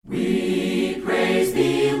Praise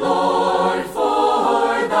thee, Lord,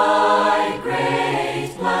 for thy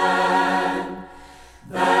great plan,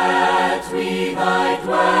 that we thy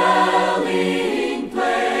dwelling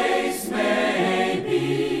place may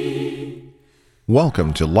be.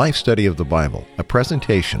 Welcome to Life Study of the Bible, a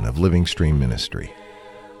presentation of Living Stream Ministry.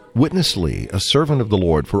 Witness Lee, a servant of the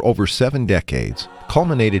Lord for over 7 decades,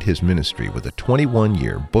 culminated his ministry with a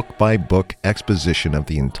 21-year book-by-book exposition of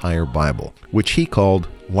the entire Bible, which he called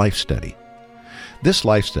Life Study. This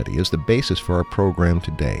Life Study is the basis for our program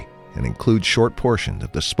today and includes short portions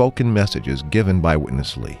of the spoken messages given by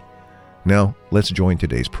Witness Lee. Now, let's join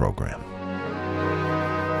today's program.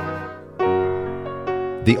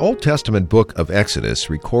 The Old Testament book of Exodus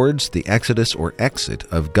records the exodus or exit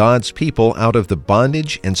of God's people out of the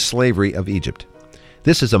bondage and slavery of Egypt.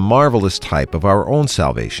 This is a marvelous type of our own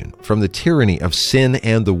salvation from the tyranny of sin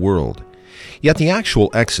and the world. Yet the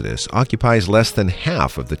actual Exodus occupies less than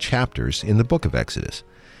half of the chapters in the book of Exodus.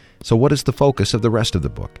 So what is the focus of the rest of the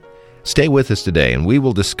book? Stay with us today and we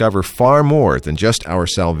will discover far more than just our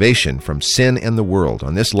salvation from sin and the world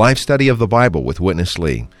on this Life Study of the Bible with Witness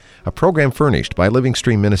Lee, a program furnished by Living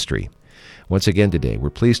Stream Ministry. Once again today,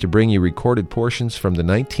 we're pleased to bring you recorded portions from the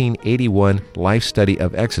 1981 Life Study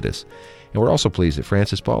of Exodus. And we're also pleased that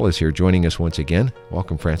Francis Ball is here joining us once again.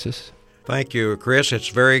 Welcome, Francis. Thank you, Chris. It's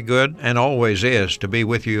very good, and always is, to be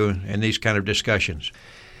with you in these kind of discussions.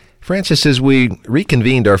 Francis, as we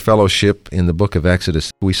reconvened our fellowship in the book of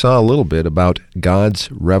Exodus, we saw a little bit about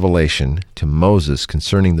God's revelation to Moses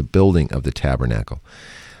concerning the building of the tabernacle.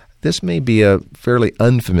 This may be a fairly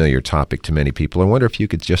unfamiliar topic to many people. I wonder if you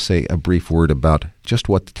could just say a brief word about just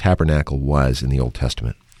what the tabernacle was in the Old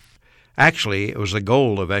Testament. Actually, it was the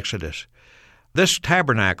goal of Exodus. This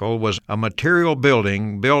tabernacle was a material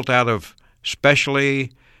building built out of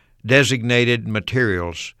specially designated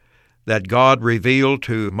materials that God revealed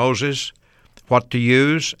to Moses what to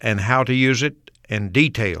use and how to use it in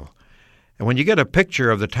detail. And when you get a picture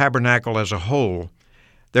of the tabernacle as a whole,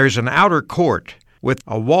 there's an outer court with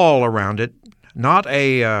a wall around it, not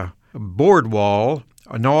a board wall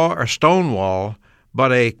nor a stone wall,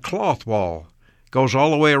 but a cloth wall. Goes all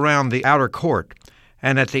the way around the outer court.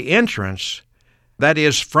 And at the entrance, that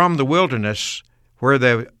is from the wilderness where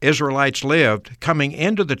the Israelites lived, coming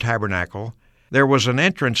into the tabernacle, there was an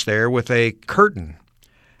entrance there with a curtain.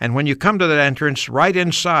 And when you come to that entrance, right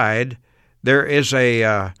inside, there is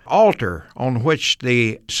a altar on which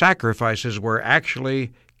the sacrifices were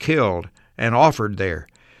actually killed and offered there.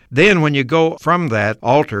 Then when you go from that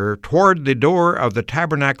altar toward the door of the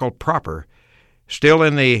tabernacle proper, still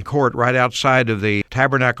in the court right outside of the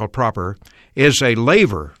tabernacle proper, is a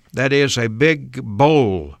laver. That is a big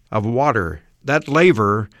bowl of water. That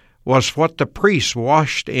laver was what the priests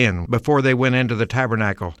washed in before they went into the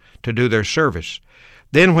tabernacle to do their service.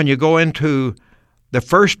 Then when you go into the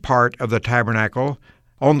first part of the tabernacle,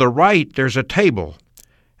 on the right there's a table,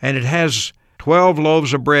 and it has 12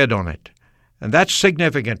 loaves of bread on it. And that's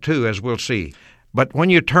significant too, as we'll see. But when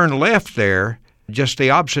you turn left there, just the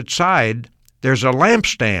opposite side, there's a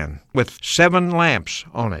lampstand with 7 lamps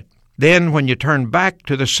on it. Then when you turn back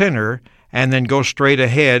to the center and then go straight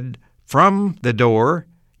ahead from the door,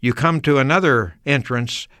 you come to another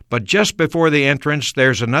entrance, but just before the entrance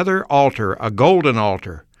there's another altar, a golden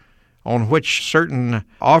altar, on which certain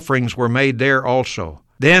offerings were made there also.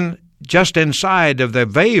 Then just inside of the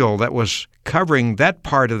veil that was covering that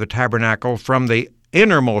part of the tabernacle from the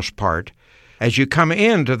innermost part, as you come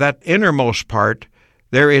into that innermost part,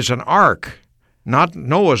 there is an ark, not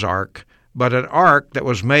Noah's ark, but an ark that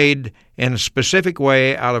was made in a specific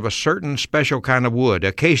way out of a certain special kind of wood,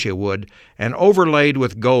 acacia wood, and overlaid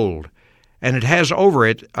with gold. And it has over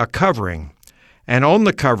it a covering. And on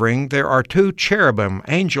the covering there are 2 cherubim,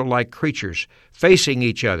 angel-like creatures, facing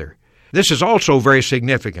each other. This is also very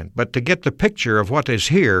significant, but to get the picture of what is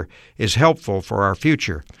here is helpful for our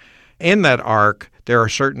future. In that ark, there are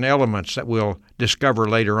certain elements that we'll discover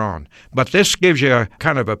later on. But this gives you a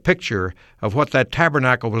kind of a picture of what that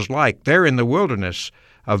tabernacle was like there in the wilderness,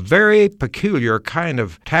 a very peculiar kind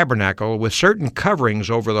of tabernacle with certain coverings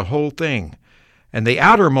over the whole thing. And the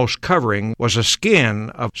outermost covering was a skin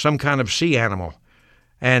of some kind of sea animal.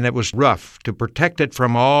 And it was rough to protect it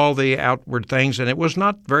from all the outward things, and it was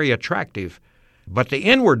not very attractive. But the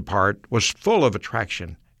inward part was full of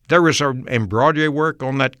attraction. There was embroidery work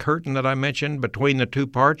on that curtain that I mentioned between the 2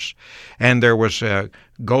 parts, and there was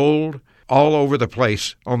gold all over the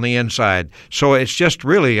place on the inside. So it's just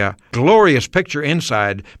really a glorious picture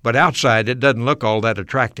inside, but outside it doesn't look all that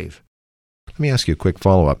attractive. Let me ask you a quick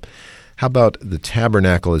follow-up. How about the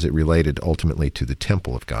tabernacle as it related ultimately to the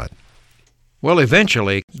temple of God? Well,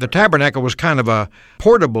 eventually, the tabernacle was kind of a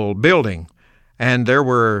portable building, And there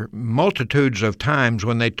were multitudes of times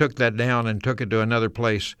when they took that down and took it to another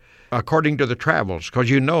place, according to the travels, because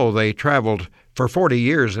they traveled for 40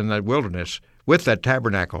 years in that wilderness with that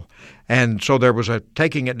tabernacle. And so there was a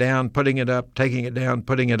taking it down, putting it up, taking it down,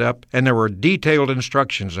 putting it up, and there were detailed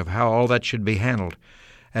instructions of how all that should be handled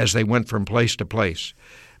as they went from place to place.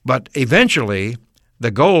 But eventually, the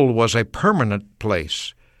goal was a permanent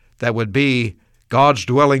place that would be God's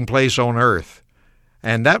dwelling place on earth,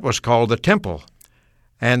 and that was called the temple.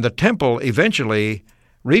 And the temple eventually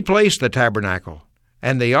replaced the tabernacle,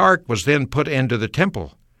 and the ark was then put into the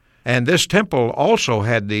temple. And this temple also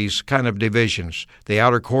had these kind of divisions, the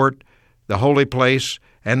outer court, the holy place,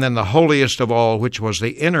 and then the holiest of all, which was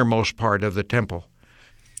the innermost part of the temple.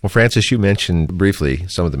 Well, Francis, you mentioned briefly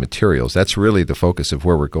some of the materials. That's really the focus of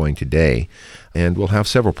where we're going today. And we'll have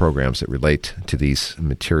several programs that relate to these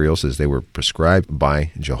materials as they were prescribed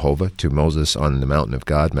by Jehovah to Moses on the mountain of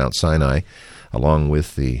God, Mount Sinai, along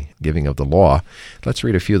with the giving of the law. Let's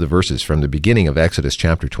read a few of the verses from the beginning of Exodus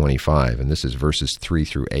chapter 25, and this is verses 3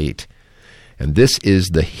 through 8. And this is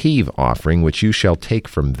the heave offering which you shall take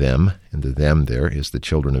from them, and the them there is the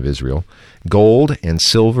children of Israel, gold and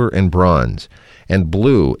silver and bronze, and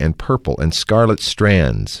blue and purple and scarlet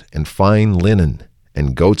strands, and fine linen,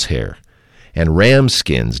 and goat's hair, and ram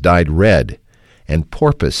skins dyed red, and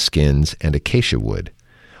porpoise skins and acacia wood,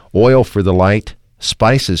 oil for the light,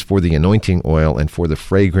 spices for the anointing oil and for the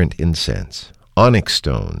fragrant incense, onyx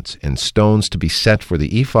stones, and stones to be set for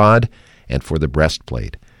the ephod and for the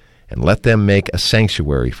breastplate. And let them make a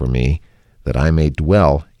sanctuary for me, that I may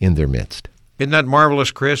dwell in their midst. Isn't that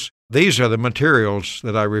marvelous, Chris? These are the materials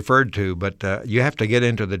that I referred to, but you have to get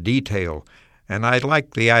into the detail. And I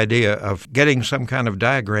like the idea of getting some kind of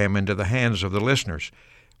diagram into the hands of the listeners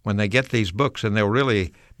when they get these books, and they'll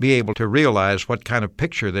really be able to realize what kind of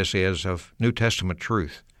picture this is of New Testament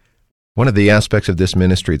truth. One of the aspects of this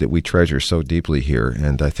ministry that we treasure so deeply here,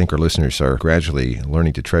 and I think our listeners are gradually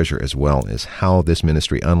learning to treasure as well, is how this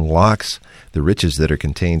ministry unlocks the riches that are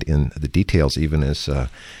contained in the details, even as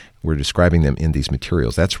we're describing them in these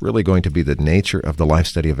materials. That's really going to be the nature of the life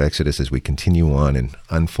study of Exodus as we continue on and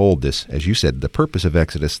unfold this, as you said, the purpose of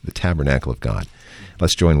Exodus, the tabernacle of God.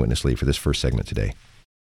 Let's join Witness Lee for this first segment today.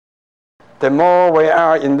 The more we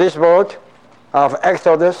are in this book of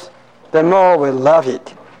Exodus, the more we love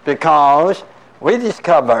it, because we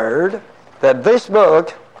discovered that this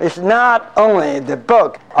book is not only the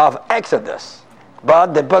book of Exodus,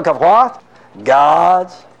 but the book of what?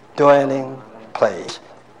 God's dwelling place.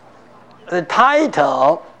 The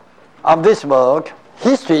title of this book,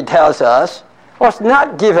 history tells us, was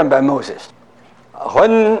not given by Moses.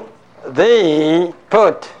 When they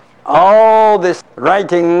put all this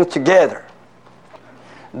writing together,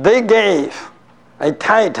 they gave a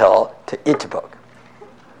title to each book.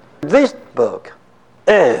 This book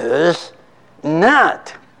is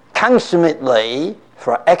not consummately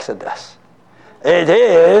for Exodus. It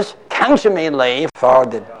is consummately for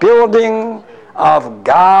the building of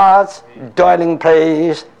God's dwelling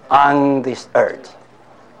place on this earth.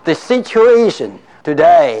 The situation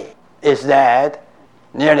today is that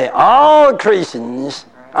nearly all Christians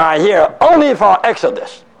are here only for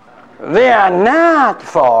Exodus. They are not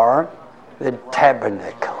for the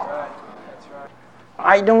tabernacle.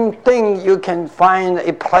 I don't think you can find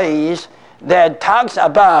a place that talks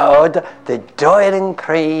about the dwelling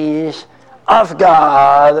place of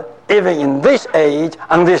God even in this age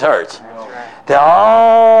on this earth. They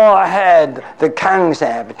all had the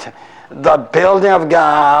concept, the building of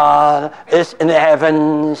God is in the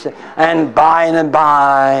heavens, and by and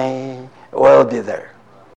by will be there.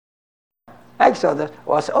 Exodus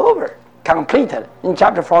was over, completed in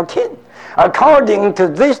chapter 14. According to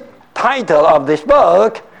this title of this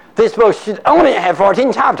book should only have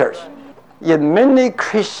 14 chapters. In many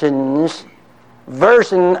Christians'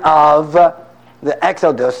 version of the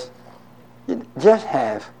Exodus, it just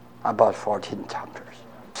have about 14 chapters.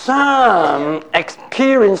 Some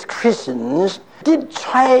experienced Christians did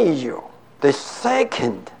treasure the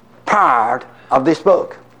second part of this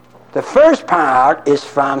book. The first part is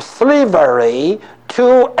from slavery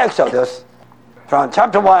to Exodus, from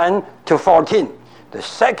chapter 1 to 14. The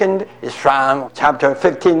second is from chapter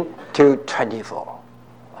 15 to 24.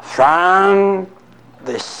 From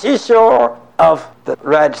the seashore of the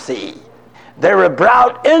Red Sea, they were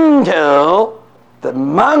brought into the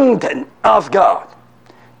mountain of God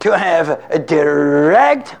to have a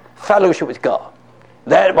direct fellowship with God.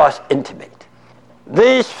 That was intimate.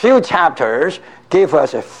 These few chapters give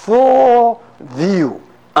us a full view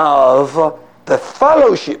of the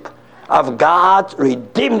fellowship of God's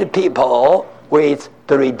redeemed people with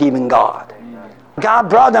the redeeming God. God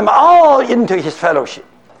brought them all into his fellowship.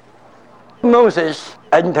 Moses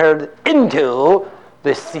entered into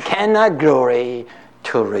the Shekinah glory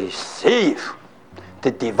to receive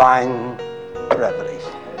the divine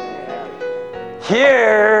revelation.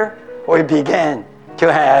 Here we begin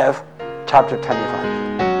to have chapter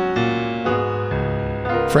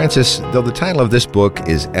 25. Francis, though the title of this book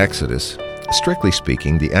is Exodus, strictly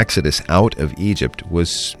speaking, the Exodus out of Egypt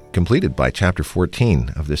was completed by chapter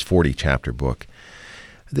 14 of this 40-chapter book.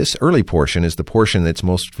 This early portion is the portion that's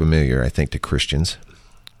most familiar, I think, to Christians.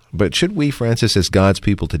 But should we, Francis, as God's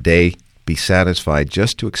people today, be satisfied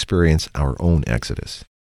just to experience our own Exodus?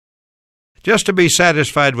 Just to be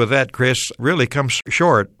satisfied with that, Chris, really comes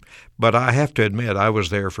short, but I have to admit I was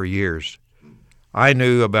there for years. I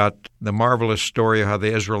knew about the marvelous story of how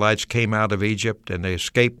the Israelites came out of Egypt and they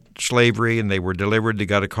escaped slavery and they were delivered. They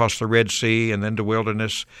got across the Red Sea and then the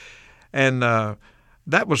wilderness. And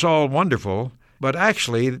that was all wonderful, but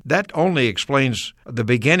actually that only explains the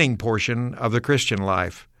beginning portion of the Christian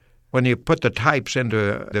life. When you put the types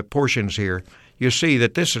into the portions here, you see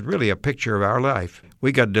that this is really a picture of our life.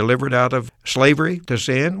 We got delivered out of slavery to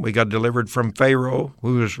sin. We got delivered from Pharaoh,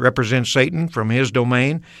 who represents Satan, from his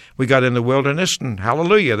domain. We got in the wilderness, and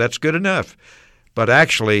hallelujah, that's good enough. But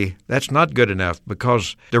actually, that's not good enough,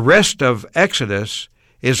 because the rest of Exodus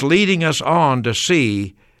is leading us on to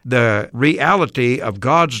see the reality of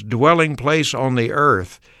God's dwelling place on the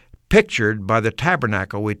earth, pictured by the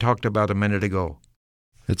tabernacle we talked about a minute ago.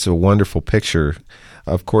 It's a wonderful picture.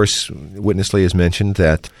 Of course, Witness Lee has mentioned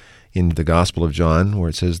that in the Gospel of John, where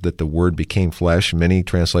it says that the Word became flesh, many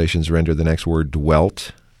translations render the next word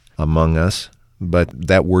dwelt among us. But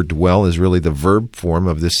that word dwell is really the verb form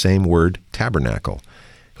of this same word tabernacle,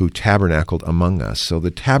 who tabernacled among us. So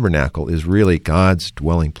the tabernacle is really God's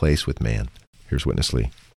dwelling place with man. Here's Witness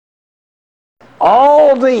Lee.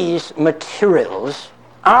 All these materials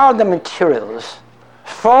are the materials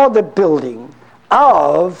for the building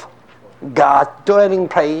of God's dwelling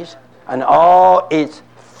place and all its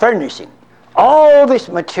furnishing. All these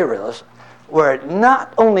materials were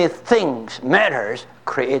not only things, matters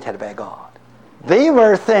created by God. They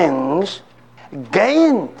were things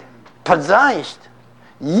gained, possessed,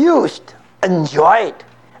 used, enjoyed,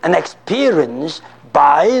 and experienced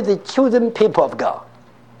by the chosen people of God.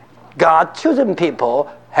 God's chosen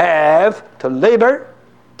people have to labor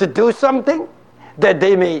to do something that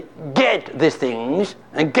they may get these things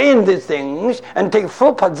and gain these things and take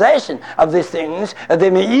full possession of these things, and they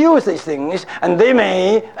may use these things, and they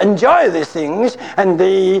may enjoy these things, and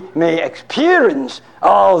they may experience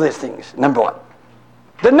all these things, number one.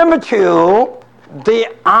 The number two, they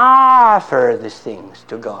offer these things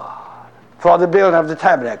to God for the building of the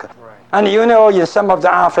tabernacle. Right. And you know, in some of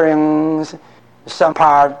the offerings, some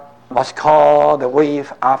part was called the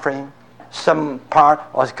wave offering. Some part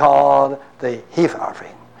was called the heave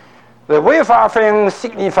offering. The wave offering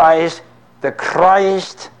signifies the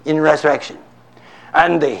Christ in resurrection.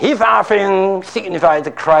 And the heave offering signifies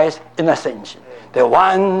the Christ in ascension. The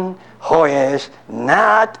one who is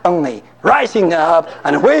not only rising up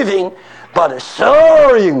and waving, but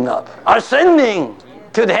soaring up, ascending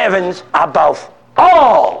to the heavens above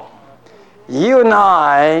all. You and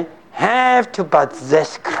I have to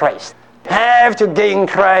possess Christ. Have to gain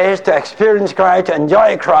Christ, to experience Christ, to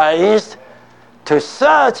enjoy Christ to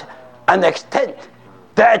such an extent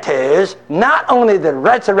that is not only the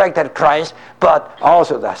resurrected Christ, but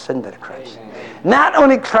also the ascended Christ. Not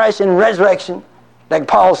only Christ in resurrection, like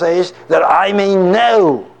Paul says, that I may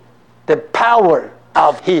know the power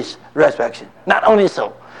of his resurrection. Not only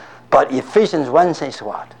so, but Ephesians 1 says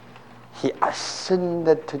what? He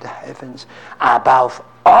ascended to the heavens above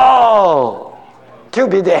all, to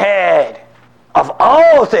be the head of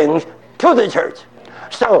all things to the church.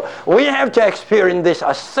 So we have to experience this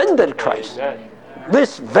ascended Christ,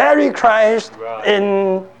 this very Christ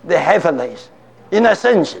in the heavenlies, in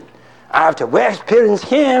ascension. After we experience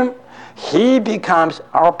him, he becomes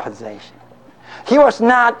our possession. He was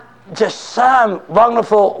not just some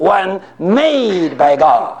wonderful one made by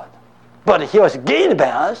God, but he was gained by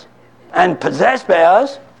us and possessed by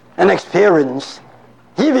us and experienced.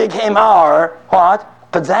 He became our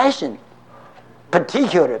what? Possession.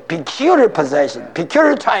 Peculiar possession,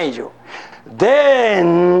 peculiar treasure.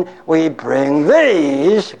 Then we bring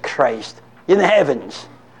this Christ in the heavens,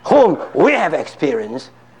 whom we have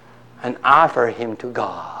experienced, and offer him to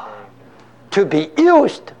God to be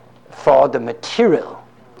used for the material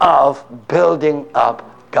of building up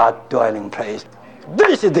God's dwelling place.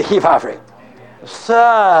 This is the heave offering.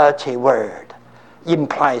 Such a word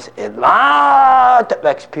implies a lot of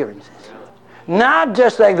experiences. Not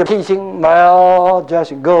just like the teaching, well,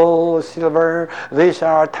 just gold, silver, these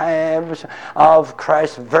are types of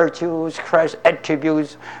Christ's virtues, Christ's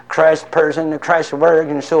attributes, Christ's person, Christ's work,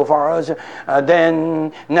 and so forth.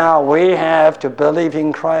 Then now we have to believe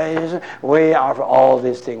in Christ. We offer all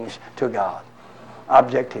these things to God,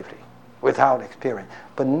 objectively, without experience.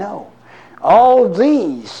 But no, all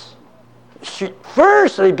these should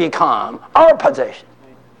firstly become our possession.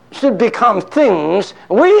 Should become things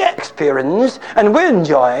we experience and we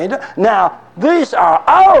enjoyed. Now, these are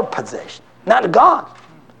our possession, not God.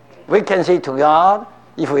 We can say to God,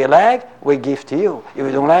 if we like, we give to you. If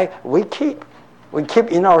we don't like, we keep. We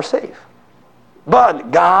keep in our safe.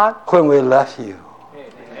 But God, when we love you,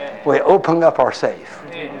 we open up our safe.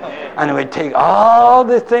 And we take all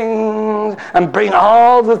the things and bring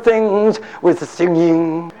all the things with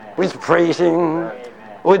singing, with praising,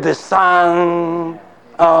 with the song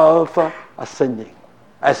of ascending,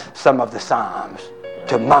 as some of the Psalms,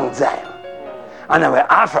 to Mount Zion. And we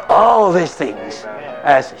offer all these things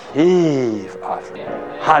as heave offering.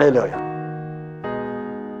 Hallelujah.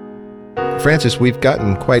 Francis, we've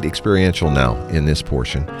gotten quite experiential now in this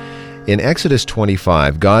portion. In Exodus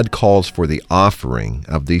 25, God calls for the offering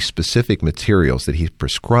of these specific materials that He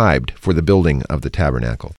prescribed for the building of the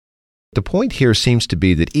tabernacle. The point here seems to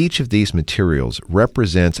be that each of these materials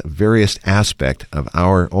represents various aspect of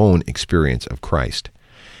our own experience of Christ.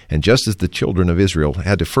 And just as the children of Israel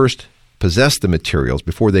had to first possess the materials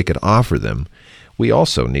before they could offer them, we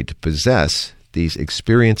also need to possess these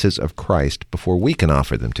experiences of Christ before we can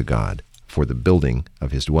offer them to God for the building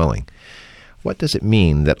of His dwelling. What does it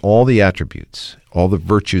mean that all the attributes, all the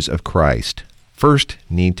virtues of Christ, first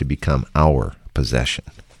need to become our possession?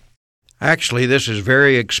 Actually, this is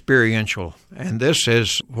very experiential, and this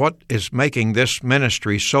is what is making this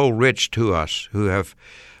ministry so rich to us who have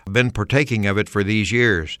been partaking of it for these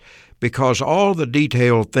years, because all the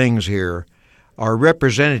detailed things here are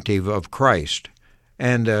representative of Christ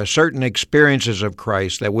and certain experiences of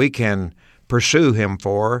Christ that we can pursue Him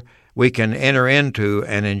for, we can enter into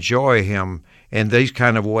and enjoy Him in these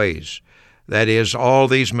kind of ways. That is, all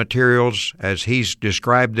these materials as He's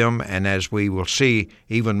described them, and as we will see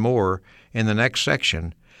even more in the next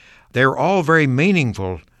section, they're all very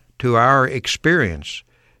meaningful to our experience,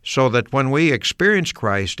 so that when we experience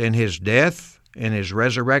Christ in His death, in His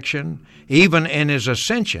resurrection, even in His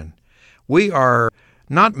ascension, we are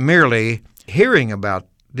not merely hearing about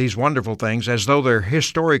these wonderful things as though they're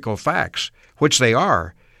historical facts, which they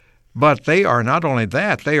are, but they are not only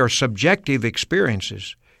that, they are subjective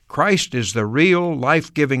experiences. Christ is the real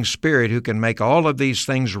life-giving Spirit who can make all of these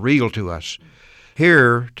things real to us.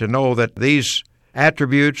 Here, to know that these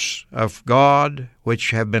attributes of God,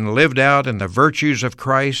 which have been lived out in the virtues of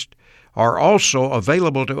Christ, are also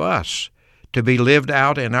available to us to be lived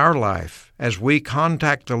out in our life. As we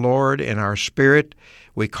contact the Lord in our spirit,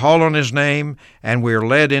 we call on His name, and we're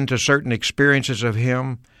led into certain experiences of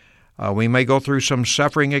Him. We may go through some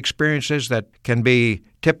suffering experiences that can be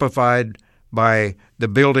typified by the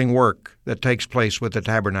building work that takes place with the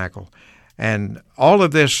tabernacle. And all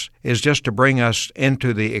of this is just to bring us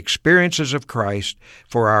into the experiences of Christ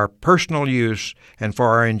for our personal use and for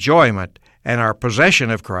our enjoyment and our possession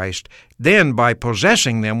of Christ. Then by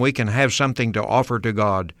possessing them, we can have something to offer to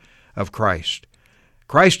God of Christ.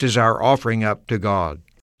 Christ is our offering up to God.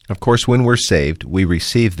 Of course, when we're saved, we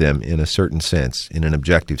receive them in a certain sense, in an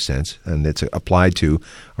objective sense, and it's applied to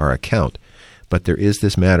our account. But there is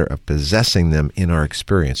this matter of possessing them in our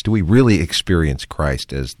experience. Do we really experience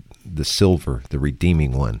Christ as the silver, the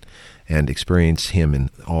redeeming one, and experience Him in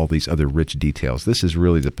all these other rich details? This is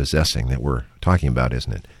really the possessing that we're talking about,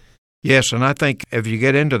 isn't it? Yes, and I think if you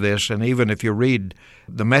get into this, and even if you read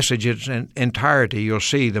the messages in entirety, you'll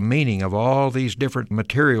see the meaning of all these different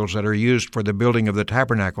materials that are used for the building of the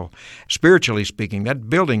tabernacle. Spiritually speaking, that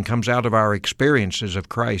building comes out of our experiences of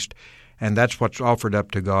Christ, and that's what's offered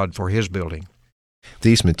up to God for His building.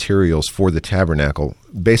 These materials for the tabernacle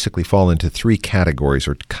basically fall into three categories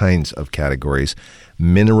or kinds of categories: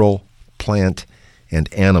 mineral, plant,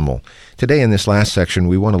 and animal. Today in this last section,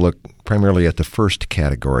 we want to look primarily at the first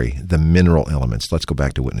category, the mineral elements. Let's go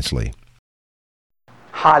back to Witness Lee.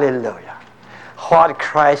 Hallelujah. What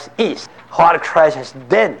Christ is, what Christ has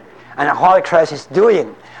done, and what Christ is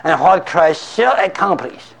doing, and what Christ shall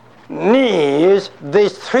accomplish needs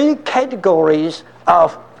these three categories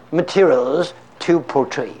of materials to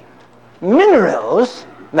portray. Minerals,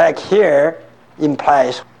 like here,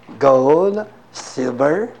 implies gold,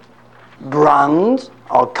 silver, bronze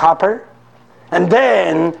or copper, and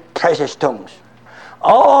then precious stones.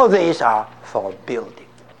 All these are for building.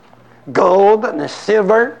 Gold and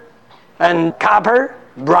silver and copper,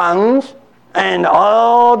 bronze, and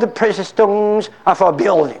all the precious stones are for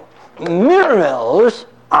building. Minerals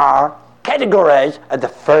are categorized as the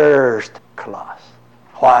first class.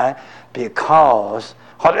 Why? Because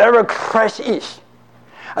whatever Christ is,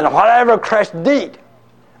 and whatever Christ did,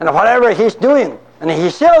 and whatever He's doing, and He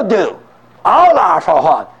shall do, all are for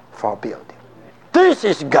what? For building. This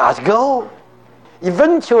is God's goal.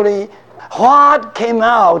 Eventually, what came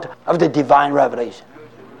out of the divine revelation?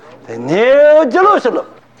 The New Jerusalem.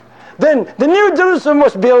 Then the New Jerusalem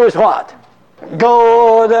was built with what?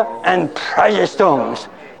 Gold and precious stones.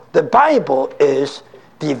 The Bible is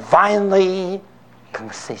divinely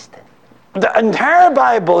consistent. The entire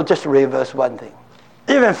Bible just reveals one thing.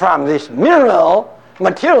 Even from these mineral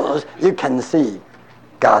materials, you can see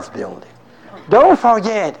God's building. Don't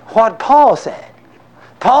forget what Paul said.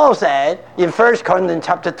 Paul said in 1 Corinthians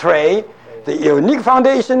chapter 3, the unique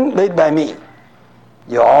foundation laid by me.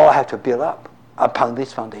 You all have to build up upon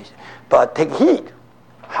this foundation. But take heed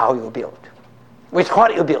how you build. With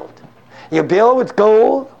what you build. You build with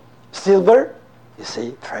gold, silver, you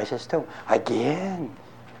see, precious stone. Again,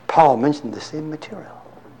 Paul mentioned the same material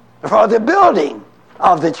for the building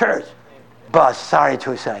of the church. But sorry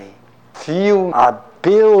to say, few are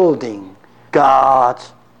building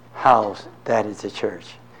God's house, that is the church,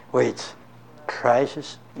 with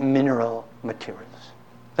precious mineral materials.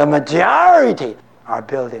 The majority are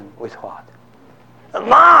building with what?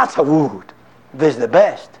 Lots of wood. This is the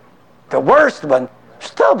best. The worst one,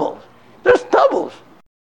 stubbles. They're stubbles.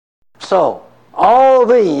 So, all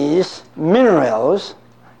these minerals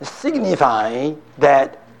signify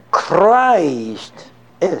that Christ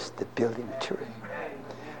is the building material.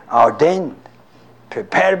 Ordained,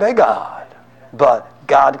 prepared by God, but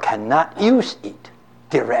God cannot use it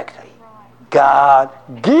directly. God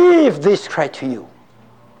gives this Christ to you.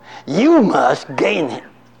 You must gain Him.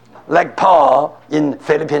 Like Paul in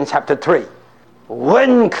Philippians chapter 3.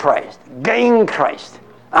 Win Christ, gain Christ,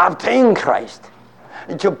 obtain Christ.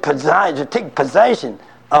 To take possession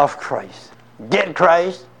of Christ. Get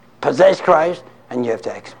Christ, possess Christ, and you have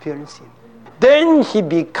to experience Him. Then He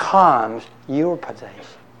becomes your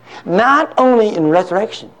possession. Not only in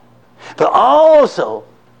resurrection, but also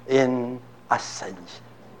in ascension.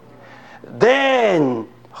 Then,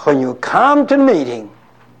 when you come to the meeting,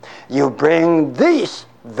 you bring this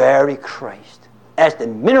very Christ as the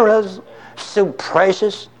minerals so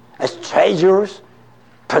precious, as treasures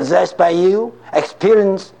possessed by you,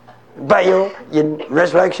 experienced by you in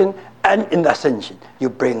resurrection and in ascension. You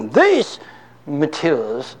bring these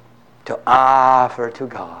materials to offer to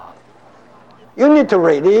God. You need to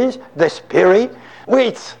release the Spirit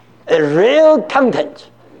with a real content.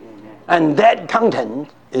 And that content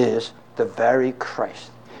is the very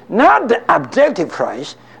Christ. Not the objective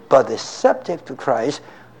Christ, but the subjective Christ,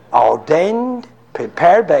 ordained,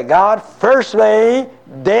 prepared by God firstly,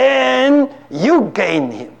 then you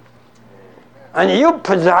gain Him. And you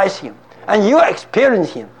possess Him. And you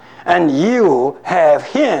experience Him. And you have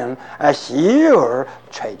Him as your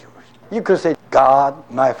treasures. You could say, God,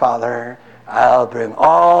 my Father, I'll bring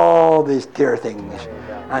all these dear things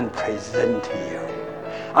and present to you.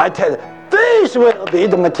 I tell you, these will be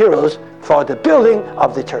the materials for the building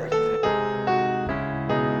of the church.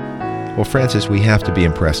 Well, Francis, we have to be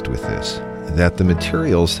impressed with this, that the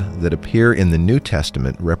materials that appear in the New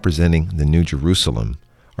Testament representing the New Jerusalem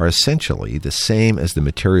are essentially the same as the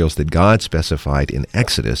materials that God specified in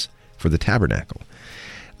Exodus for the tabernacle.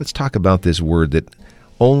 Let's talk about this word that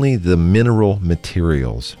only the mineral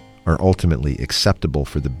materials are ultimately acceptable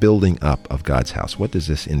for the building up of God's house. What does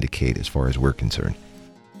this indicate as far as we're concerned?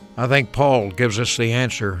 I think Paul gives us the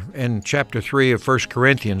answer in chapter 3 of 1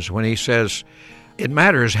 Corinthians when he says, it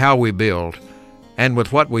matters how we build and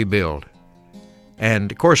with what we build.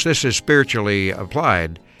 And, of course, this is spiritually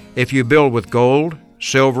applied. If you build with gold,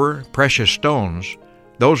 silver, precious stones,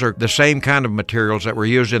 those are the same kind of materials that were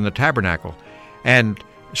used in the tabernacle. And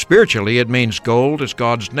spiritually, it means gold is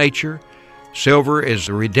God's nature, silver is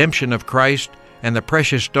the redemption of Christ, and the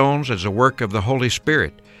precious stones is the work of the Holy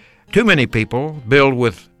Spirit. Too many people build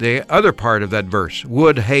with the other part of that verse,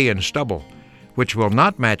 wood, hay, and stubble, which will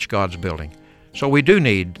not match God's building. So we do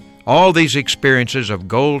need all these experiences of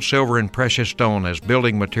gold, silver, and precious stone as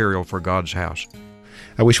building material for God's house.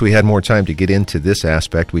 I wish we had more time to get into this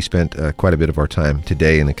aspect. We spent quite a bit of our time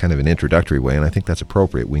today in a kind of an introductory way, and I think that's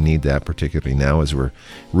appropriate. We need that, particularly now as we're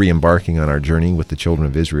re-embarking on our journey with the children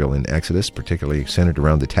of Israel in Exodus, particularly centered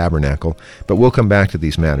around the tabernacle. But we'll come back to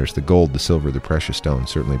these matters, the gold, the silver, the precious stone,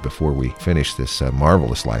 certainly before we finish this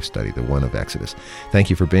marvelous life study, the one of Exodus. Thank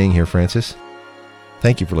you for being here, Francis.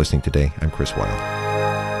 Thank you for listening today. I'm Chris Wilde.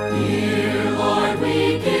 Dear Lord,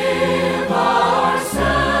 we give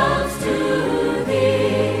ourselves to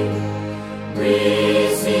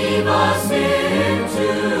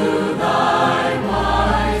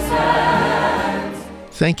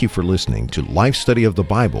Thank you for listening to Life Study of the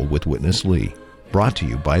Bible with Witness Lee, brought to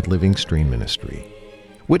you by Living Stream Ministry.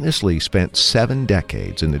 Witness Lee spent 7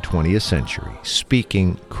 decades in the 20th century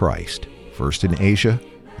speaking Christ, first in Asia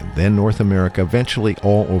and then North America, eventually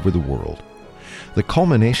all over the world. The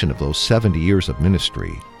culmination of those 70 years of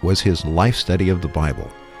ministry was his Life Study of the Bible,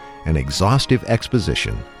 an exhaustive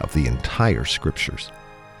exposition of the entire Scriptures.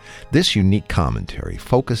 This unique commentary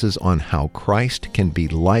focuses on how Christ can be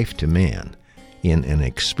life to man in an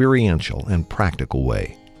experiential and practical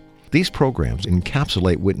way. These programs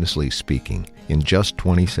encapsulate Witness Lee's speaking in just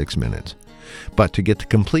 26 minutes. But to get the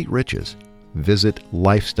complete riches, visit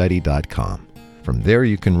lifestudy.com. From there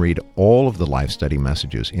you can read all of the Life Study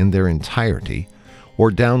messages in their entirety or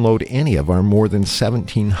download any of our more than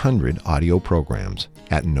 1,700 audio programs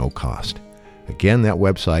at no cost. Again, that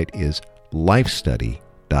website is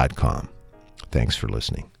lifestudy.com. Thanks for listening.